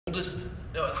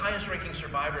The highest-ranking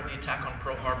survivor of the attack on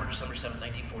Pearl Harbor, December 7,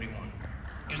 1941.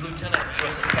 He was lieutenant of the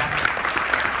USS Captain.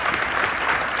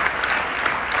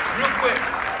 Real quick,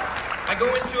 I go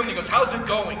into him and he goes, "How's it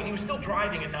going?" And he was still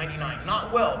driving at 99.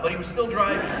 Not well, but he was still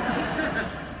driving.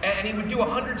 And he would do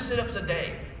 100 sit-ups a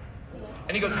day.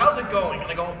 And he goes, "How's it going?"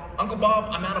 And I go, "Uncle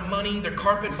Bob, I'm out of money. They're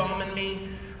carpet bombing me.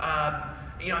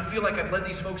 I feel like I've led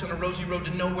these folks on a rosy road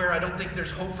to nowhere. I don't think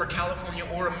there's hope for California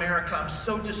or America. I'm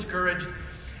so discouraged."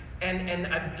 And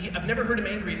I've never heard him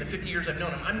angry in the 50 years I've known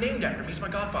him. I'm named after him. He's my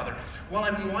godfather. While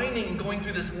I'm whining and going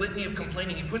through this litany of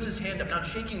complaining, he puts his hand up, not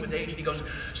shaking with age, and he goes,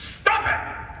 "Stop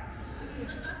it!"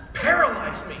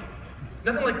 Paralyzed me.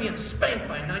 Nothing like being spanked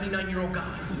by a 99-year-old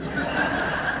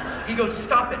guy. He goes,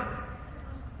 "Stop it."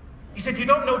 He said, "You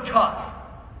don't know tough.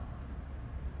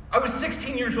 I was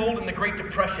 16 years old in the Great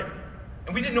Depression,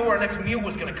 and we didn't know where our next meal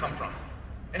was going to come from.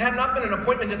 And had not been an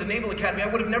appointment to the Naval Academy, I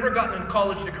would have never gotten a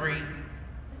college degree.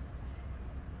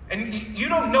 And you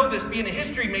don't know this being a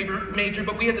history major,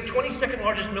 but we had the 22nd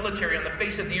largest military on the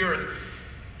face of the earth.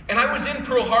 And I was in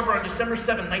Pearl Harbor on December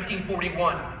 7,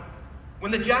 1941,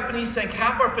 when the Japanese sank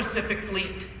half our Pacific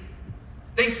fleet.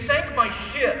 They sank my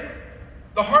ship.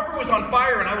 The harbor was on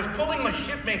fire, and I was pulling my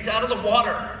shipmates out of the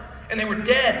water, and they were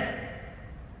dead.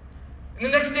 And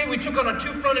the next day, we took on a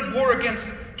two-fronted war against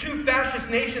two fascist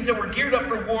nations that were geared up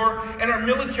for war, and our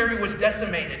military was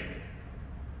decimated.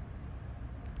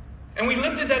 And we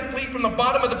lifted that fleet from the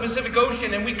bottom of the Pacific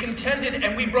Ocean, and we contended,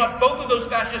 and we brought both of those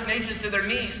fascist nations to their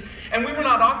knees. And we were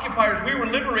not occupiers, we were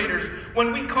liberators.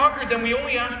 When we conquered them, we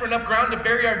only asked for enough ground to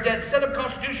bury our dead, set up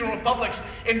constitutional republics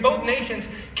in both nations,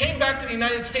 came back to the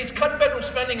United States, cut federal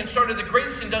spending, and started the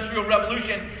greatest industrial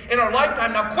revolution in our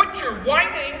lifetime. Now quit your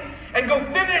whining and go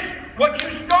finish what you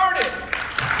started.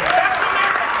 That's America.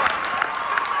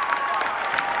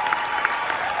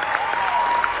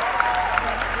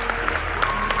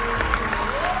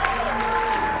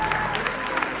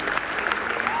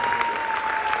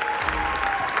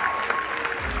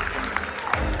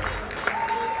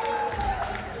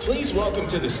 Please welcome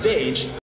to the stage